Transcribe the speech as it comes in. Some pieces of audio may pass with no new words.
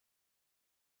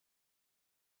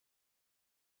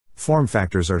Form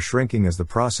factors are shrinking as the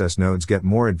process nodes get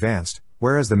more advanced,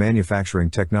 whereas the manufacturing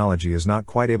technology is not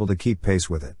quite able to keep pace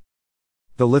with it.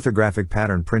 The lithographic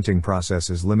pattern printing process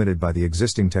is limited by the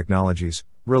existing technologies,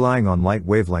 relying on light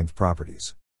wavelength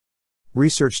properties.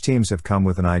 Research teams have come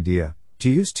with an idea to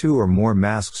use 2 or more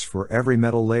masks for every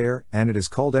metal layer, and it is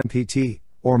called MPT,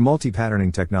 or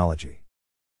multi-patterning technology.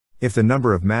 If the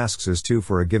number of masks is 2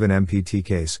 for a given MPT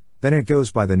case, then it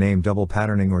goes by the name double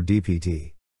patterning or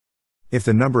DPT. If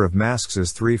the number of masks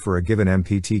is 3 for a given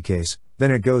MPT case,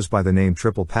 then it goes by the name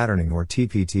triple patterning or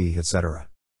TPT, etc.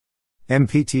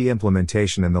 MPT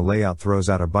implementation in the layout throws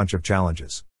out a bunch of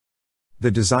challenges.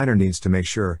 The designer needs to make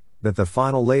sure that the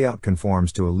final layout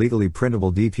conforms to a legally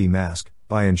printable DP mask,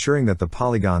 by ensuring that the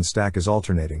polygon stack is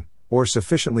alternating, or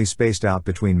sufficiently spaced out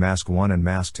between mask 1 and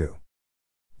mask 2.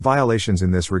 Violations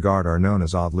in this regard are known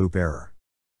as odd loop error.